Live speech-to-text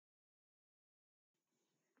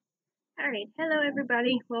Alright, hello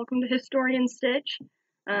everybody. Welcome to Historian Stitch.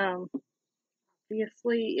 Obviously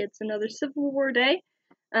it's another Civil War day,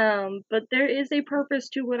 but there is a purpose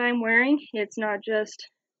to what I'm wearing. It's not just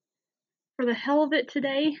for the hell of it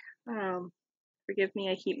today. Forgive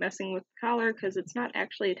me, I keep messing with the collar because it's not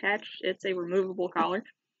actually attached, it's a removable collar.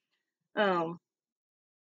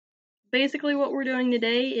 Basically what we're doing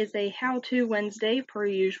today is a how-to Wednesday per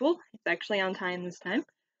usual. It's actually on time this time.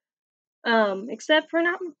 Except for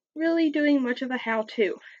not really doing much of a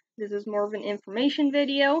how-to. This is more of an information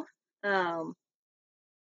video. I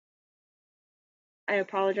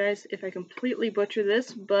apologize if I completely butcher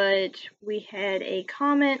this, but we had a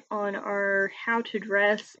comment on our how to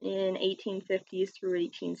dress in 1850s through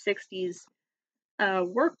 1860s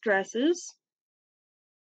work dresses.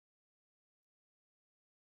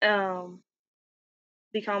 The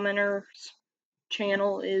commenter's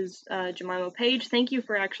channel is Jemima Page. Thank you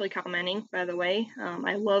for actually commenting, by the way.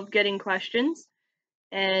 I love getting questions,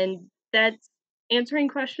 and answering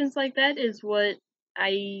questions like that is what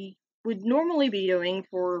I would normally be doing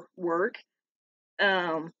for work.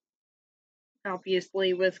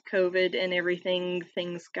 Obviously with COVID and everything,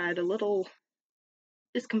 things got a little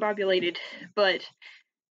discombobulated, but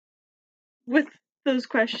with those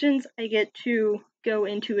questions, I get to go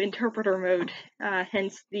into interpreter mode,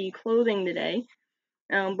 hence the clothing today.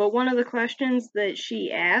 But one of the questions that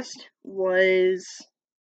she asked was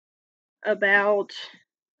about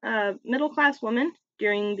middle-class women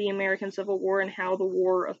during the American Civil War and how the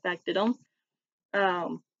war affected them,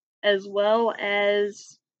 as well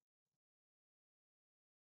as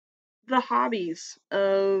the hobbies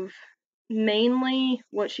of mainly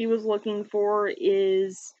what she was looking for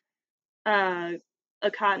is a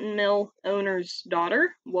cotton mill owner's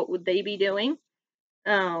daughter. What would they be doing?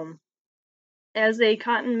 As a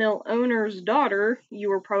cotton mill owner's daughter, you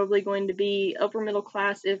were probably going to be upper middle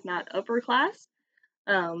class, if not upper class.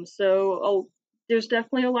 There's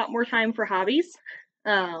definitely a lot more time for hobbies.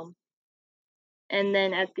 And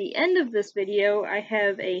then at the end of this video, I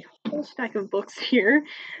have a whole stack of books here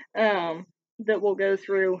that we'll go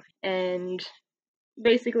through, and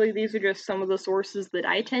basically these are just some of the sources that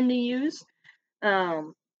I tend to use.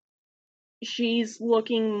 She's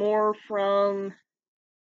looking more from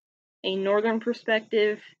a northern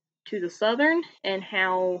perspective to the southern, and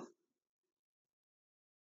how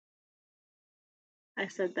I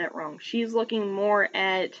said that wrong. She's looking more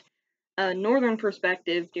at a northern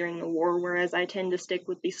perspective during the war, whereas I tend to stick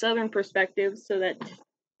with the southern perspective, so that's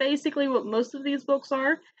basically what most of these books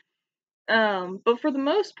are. But for the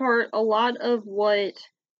most part, a lot of what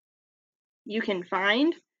you can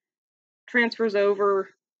find transfers over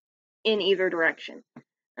in either direction.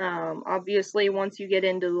 Obviously, once you get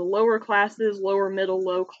into the lower classes, lower, middle,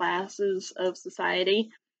 low classes of society,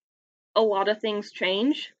 a lot of things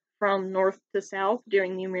change from north to south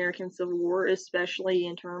during the American Civil War, especially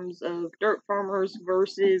in terms of dirt farmers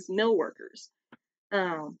versus mill workers.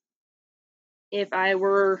 If I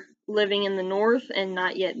were living in the north and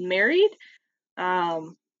not yet married, I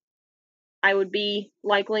would be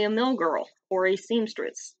likely a mill girl or a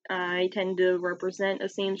seamstress. I tend to represent a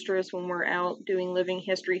seamstress when we're out doing living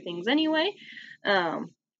history things anyway,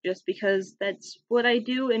 just because that's what I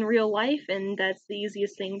do in real life, and that's the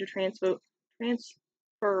easiest thing to transfer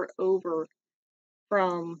over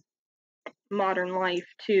from modern life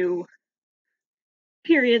to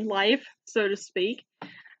period life, so to speak.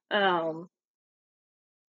 So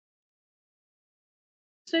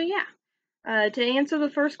yeah. To answer the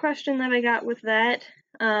first question that I got with that,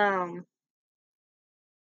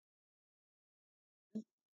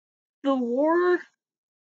 the war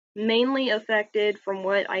mainly affected, from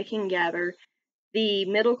what I can gather, the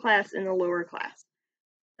middle class and the lower class.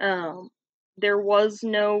 There was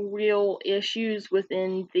no real issues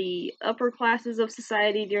within the upper classes of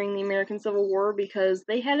society during the American Civil War because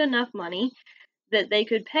they had enough money that they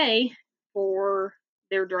could pay for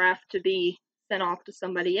their draft to be sent off to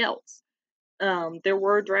somebody else. There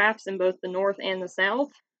were drafts in both the North and the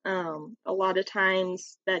South. A lot of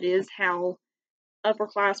times that is how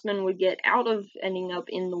upperclassmen would get out of ending up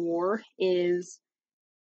in the war, is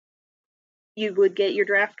you would get your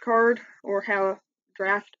draft card, or how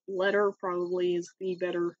draft letter probably is the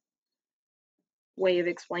better way of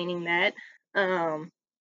explaining that. And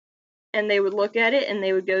they would look at it and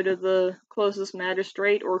they would go to the closest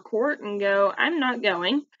magistrate or court and go, I'm not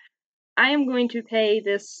going. I am going to pay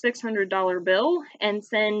this $600 bill and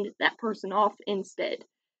send that person off instead.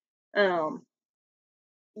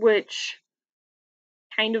 Which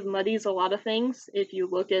kind of muddies a lot of things if you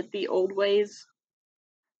look at the old ways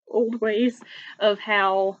of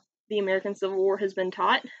how the American Civil War has been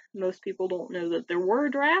taught. Most people don't know that there were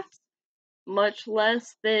drafts. much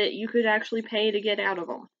less that you could actually pay to get out of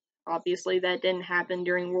them. Obviously, that didn't happen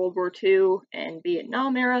during World War II and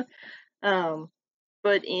Vietnam era,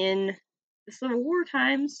 but in the Civil War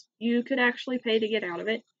times, you could actually pay to get out of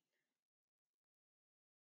it.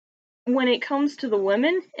 When it comes to the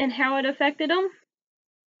women and how it affected them,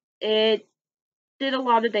 it did a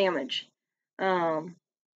lot of damage.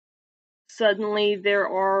 Suddenly, there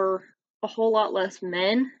are a whole lot less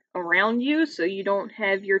men around you, so you don't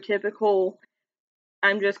have your typical,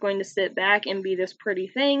 I'm just going to sit back and be this pretty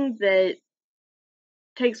thing that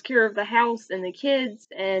takes care of the house and the kids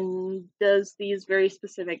and does these very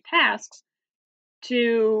specific tasks,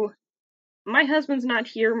 to my husband's not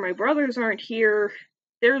here, my brothers aren't here,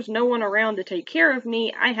 there's no one around to take care of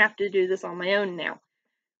me, I have to do this on my own now.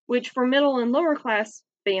 Which for middle and lower class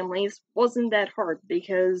families wasn't that hard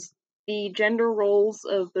because the gender roles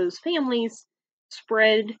of those families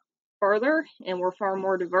spread farther and were far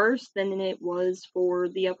more diverse than it was for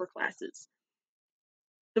the upper classes.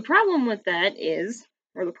 The problem with that is,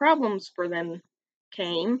 or the problems for them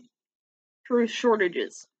came through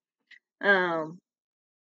shortages.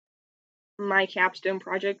 My capstone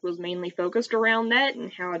project was mainly focused around that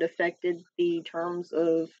and how it affected the terms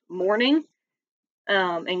of mourning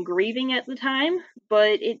and grieving at the time,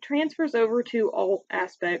 but it transfers over to all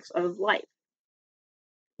aspects of life.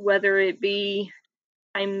 Whether it be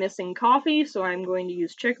I'm missing coffee, so I'm going to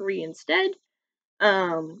use chicory instead,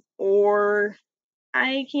 or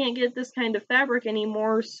I can't get this kind of fabric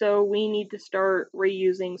anymore, so we need to start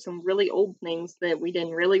reusing some really old things that we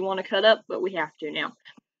didn't really want to cut up, but we have to now.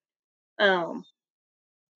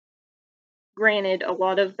 Granted, a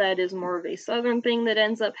lot of that is more of a southern thing that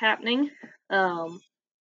ends up happening.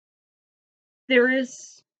 There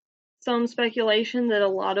is some speculation that a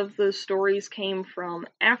lot of those stories came from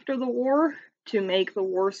after the war to make the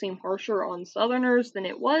war seem harsher on Southerners than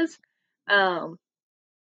it was. But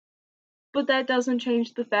that doesn't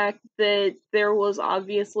change the fact that there was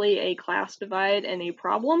obviously a class divide and a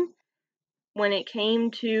problem when it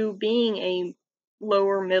came to being a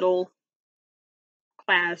lower middle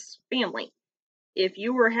class family. If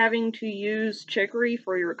you were having to use chicory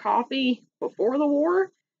for your coffee before the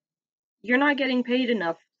war, you're not getting paid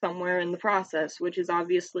enough somewhere in the process, which is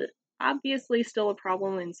obviously still a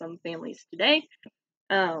problem in some families today.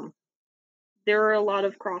 There are a lot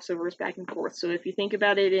of crossovers back and forth, so if you think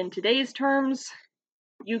about it in today's terms,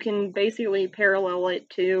 you can basically parallel it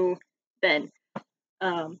to then.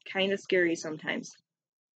 Kind of scary sometimes.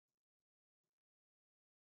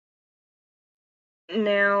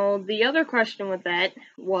 Now, the other question with that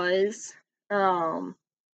was,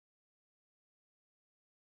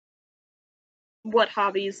 what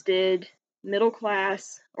hobbies did middle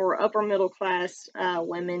class or upper middle class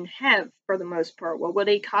women have for the most part? What would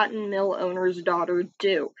a cotton mill owner's daughter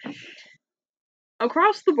do?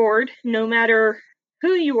 Across the board, no matter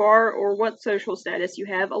who you are or what social status you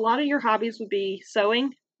have, a lot of your hobbies would be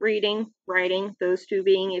sewing, reading, writing, those two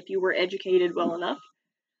being if you were educated well enough.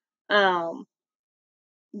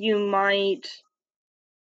 You might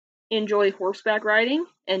enjoy horseback riding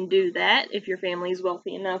and do that if your family is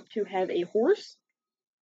wealthy enough to have a horse.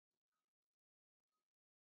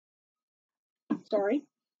 Sorry.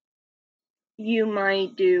 You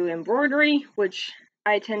might do embroidery, which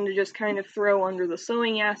I tend to just kind of throw under the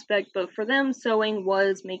sewing aspect, but for them, sewing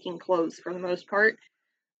was making clothes for the most part.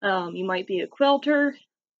 You might be a quilter,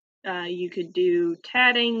 you could do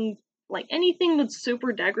tatting, like anything that's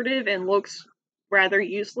super decorative and looks rather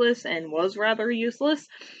useless and was rather useless,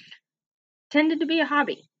 tended to be a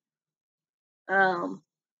hobby.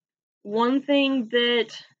 One thing that,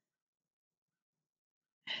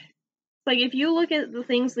 like, if you look at the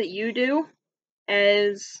things that you do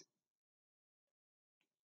as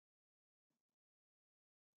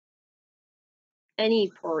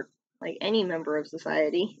any part, like any member of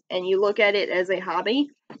society, and you look at it as a hobby,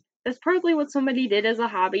 that's probably what somebody did as a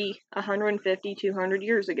hobby 150, 200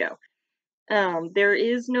 years ago.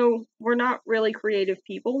 We're not really creative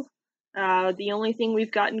people. The only thing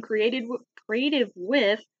we've gotten creative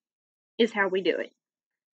with is how we do it.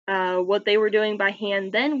 What they were doing by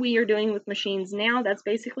hand then, we are doing with machines now. That's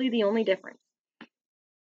basically the only difference.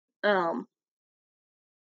 Now,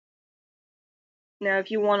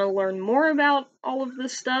 if you want to learn more about all of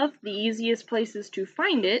this stuff, the easiest places to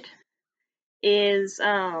find it is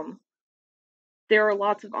there are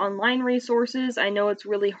lots of online resources. I know it's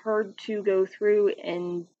really hard to go through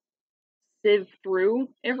and sieve through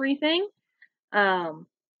everything. The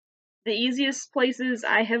easiest places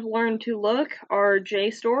I have learned to look are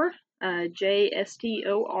JSTOR,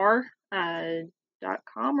 JSTOR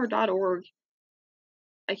 .com or .org.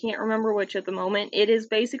 I can't remember which at the moment. It is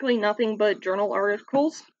basically nothing but journal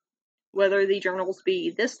articles, whether the journals be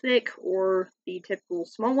this thick or the typical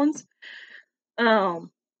small ones. And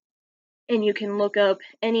you can look up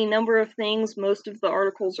any number of things. Most of the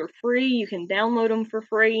articles are free. You can download them for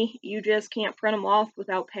free. You just can't print them off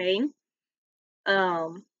without paying.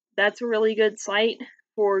 That's a really good site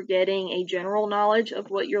for getting a general knowledge of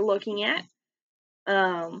what you're looking at.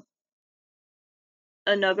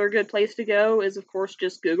 Another good place to go is, of course,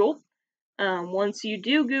 just Google. Once you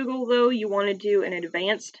do Google, though, you want to do an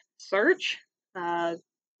advanced search.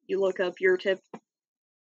 You look up your tip.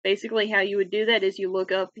 Basically, how you would do that is you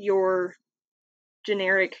look up your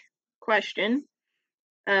generic question,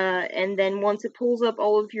 and then once it pulls up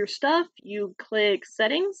all of your stuff, you click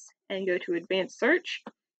Settings and go to Advanced Search.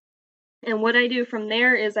 And what I do from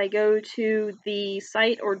there is I go to the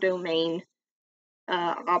site or domain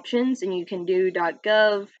options, and you can do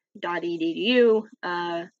 .gov, .edu,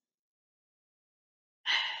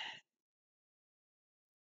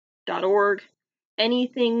 .org,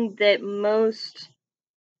 anything that most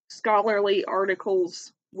scholarly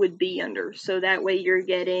articles would be under. So that way you're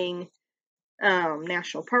getting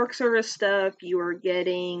National Park Service stuff, you are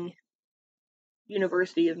getting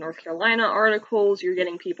University of North Carolina articles, you're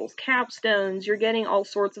getting people's capstones, you're getting all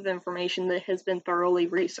sorts of information that has been thoroughly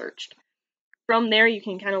researched. From there, you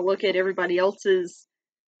can kind of look at everybody else's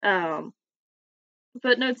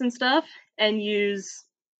footnotes and stuff and use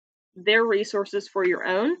their resources for your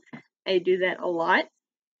own. I do that a lot.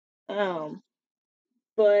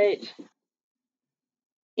 But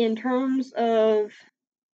in terms of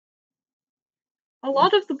a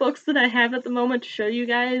lot of the books that I have at the moment to show you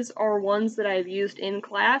guys are ones that I've used in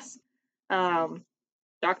class. Dr.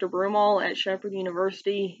 Broomall at Shepherd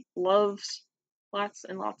University loves lots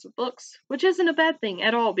and lots of books, which isn't a bad thing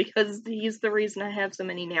at all because he's the reason I have so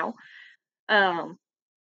many now.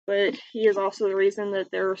 But he is also the reason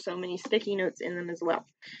that there are so many sticky notes in them as well.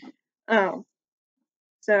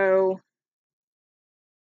 So,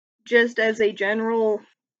 just as a general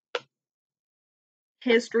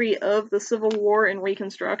history of the Civil War and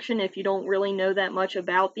Reconstruction, if you don't really know that much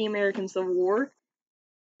about the American Civil War,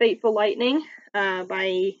 Fateful Lightning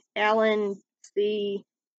by Alan C.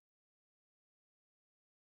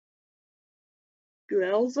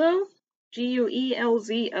 Guelzo,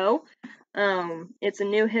 Guelzo. It's a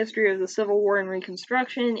new history of the Civil War and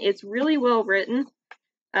Reconstruction. It's really well written.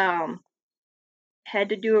 Had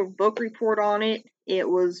to do a book report on it. It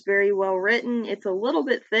was very well written. It's a little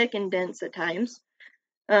bit thick and dense at times.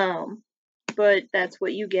 But that's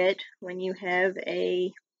what you get when you have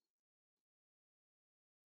a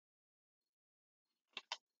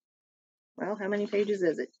well, how many pages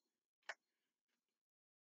is it?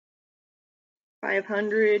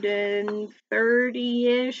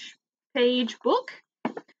 530-ish page book.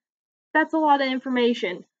 That's a lot of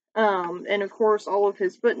information. And of course, all of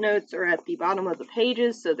his footnotes are at the bottom of the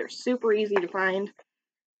pages, so they're super easy to find.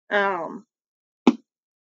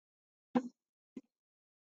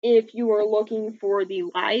 If you are looking for the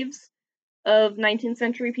lives of 19th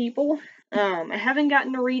century people, I haven't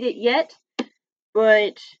gotten to read it yet,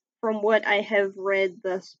 but from what I have read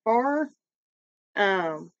thus far,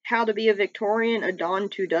 How to Be a Victorian, A Dawn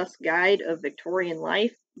to Dusk Guide of Victorian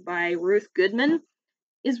Life by Ruth Goodman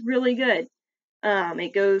is really good.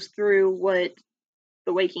 It goes through what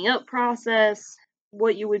the waking up process,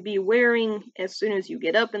 what you would be wearing as soon as you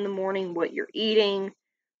get up in the morning, what you're eating,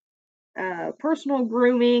 personal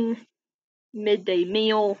grooming, midday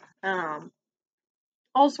meal,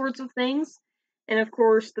 all sorts of things. And of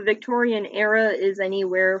course, the Victorian era is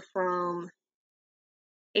anywhere from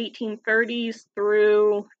 1830s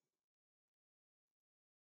through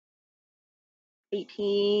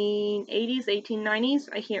 1880s, 1890s.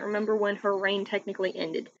 I can't remember when her reign technically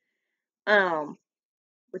ended.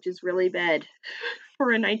 Which is really bad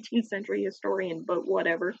for a 19th century historian, but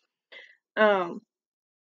whatever.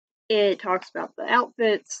 It talks about the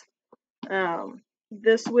outfits.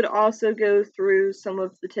 This would also go through some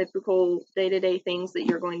of the typical day-to-day things that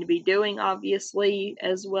you're going to be doing, obviously,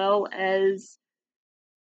 as well as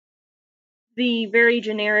the very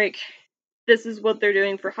generic, this is what they're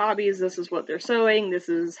doing for hobbies, this is what they're sewing, this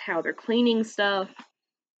is how they're cleaning stuff.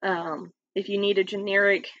 If you need a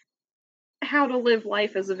generic how to live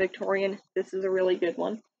life as a Victorian, this is a really good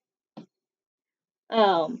one.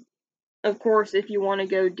 Of course, if you want to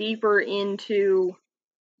go deeper into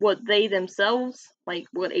what they themselves, like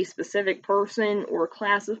what a specific person or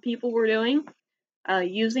class of people were doing,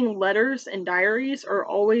 using letters and diaries are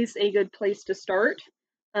always a good place to start.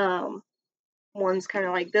 One's kind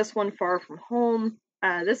of like this one, Far From Home.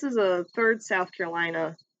 This is a 3rd South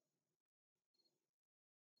Carolina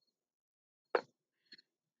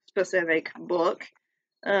specific book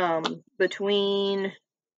between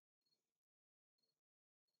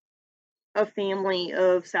a family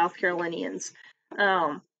of South Carolinians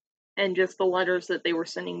and just the letters that they were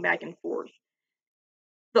sending back and forth.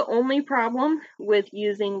 The only problem with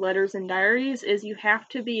using letters and diaries is you have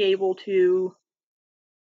to be able to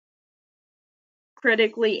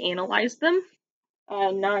critically analyze them,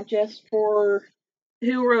 not just for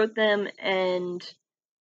who wrote them and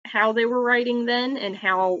how they were writing then and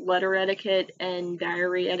how letter etiquette and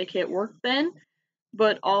diary etiquette worked then,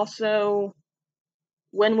 but also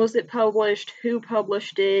when was it published, who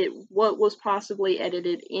published it, what was possibly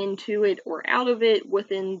edited into it or out of it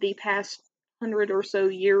within the past 100 or so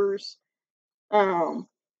years,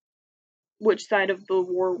 which side of the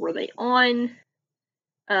war were they on,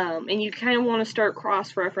 and you kind of want to start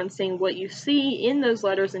cross-referencing what you see in those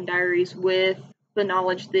letters and diaries with the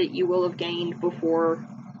knowledge that you will have gained before,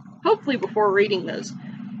 hopefully before reading those.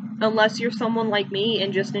 Unless you're someone like me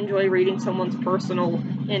and just enjoy reading someone's personal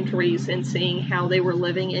entries and seeing how they were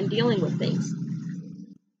living and dealing with things.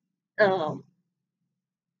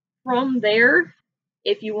 From there,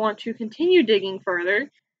 if you want to continue digging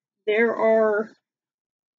further, there are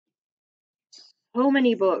so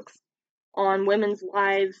many books on women's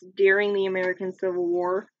lives during the American Civil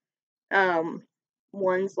War.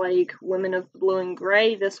 Ones like Women of the Blue and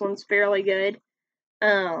Gray, this one's fairly good.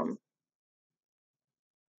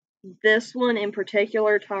 This one in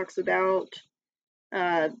particular talks about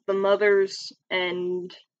the mothers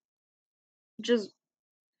and just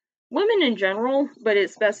women in general, but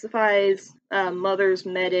it specifies mothers,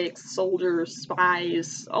 medics, soldiers,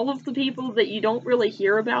 spies, all of the people that you don't really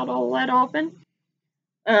hear about all that often.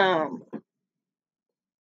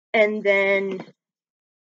 And then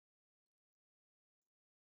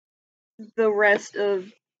the rest of,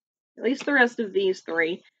 at least the rest of these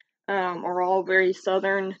three, are all very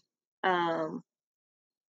Southern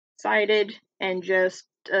sided and just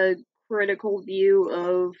a critical view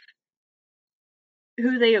of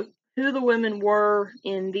who the women were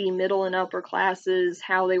in the middle and upper classes,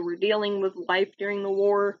 how they were dealing with life during the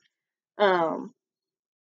war.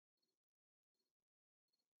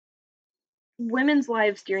 Women's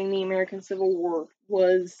lives during the American Civil War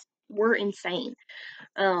were insane.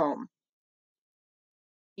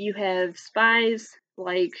 You have spies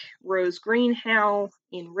like Rose Greenhow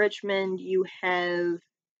in Richmond. You have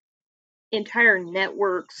entire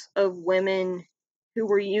networks of women who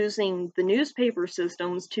were using the newspaper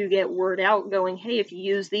systems to get word out going, hey, if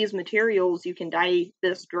you use these materials, you can dye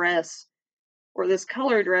this dress, or this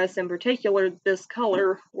color dress in particular, this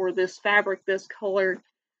color, or this fabric, this color.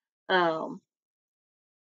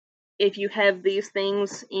 If you have these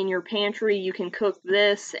things in your pantry, you can cook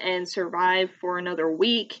this and survive for another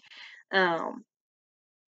week.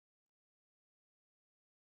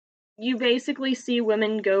 You basically see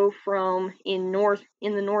women go from in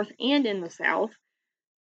the north and in the south,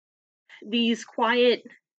 these quiet,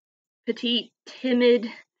 petite, timid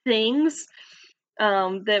things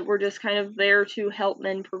that were just kind of there to help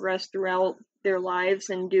men progress throughout their lives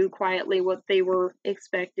and do quietly what they were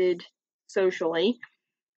expected socially,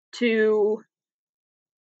 to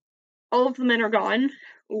all of the men are gone.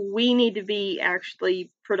 We need to be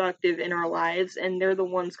actually productive in our lives, and they're the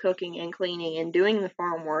ones cooking and cleaning and doing the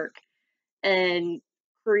farm work and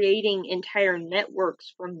creating entire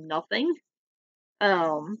networks from nothing.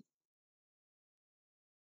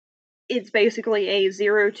 It's basically a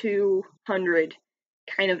 0 to 100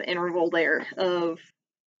 kind of interval there of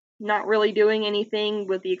not really doing anything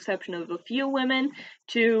with the exception of a few women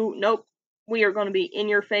to, nope, we are going to be in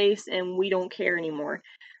your face and we don't care anymore.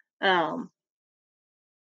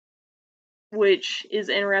 Which is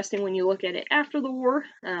interesting when you look at it after the war,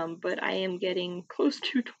 but I am getting close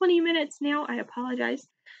to 20 minutes now. I apologize.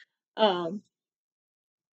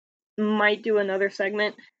 Might do another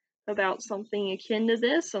segment about something akin to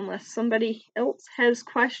this, unless somebody else has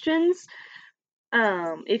questions.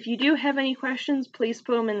 If you do have any questions, please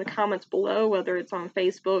put them in the comments below, whether it's on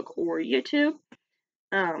Facebook or YouTube.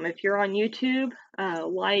 If you're on YouTube,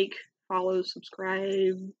 like, follow,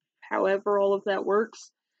 subscribe, however all of that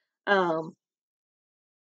works. And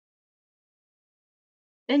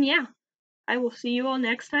yeah, I will see you all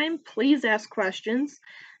next time. Please ask questions.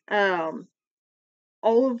 All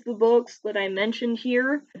of the books that I mentioned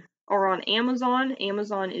here are on Amazon.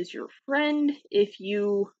 Amazon is your friend if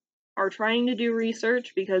you are trying to do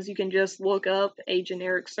research, because you can just look up a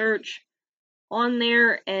generic search on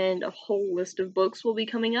there and a whole list of books will be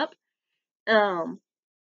coming up.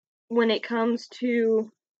 When it comes to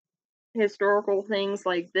historical things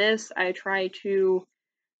like this, I try to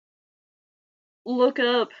look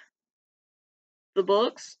up the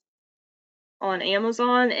books on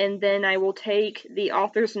Amazon, and then I will take the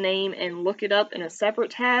author's name and look it up in a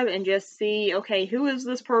separate tab and just see, okay, who is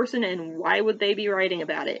this person and why would they be writing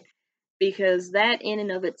about it? Because that in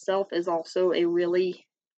and of itself is also a really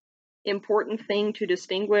important thing to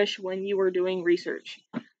distinguish when you are doing research.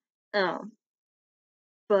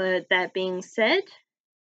 But that being said,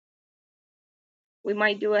 we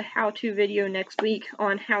might do a how-to video next week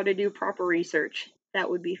on how to do proper research.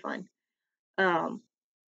 That would be fun.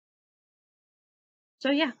 So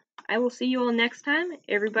yeah, I will see you all next time.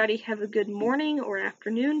 Everybody have a good morning or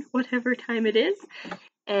afternoon, whatever time it is.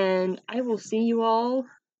 And I will see you all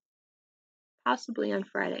possibly on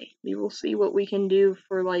Friday. We will see what we can do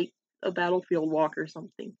for like a battlefield walk or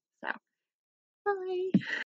something. So, bye.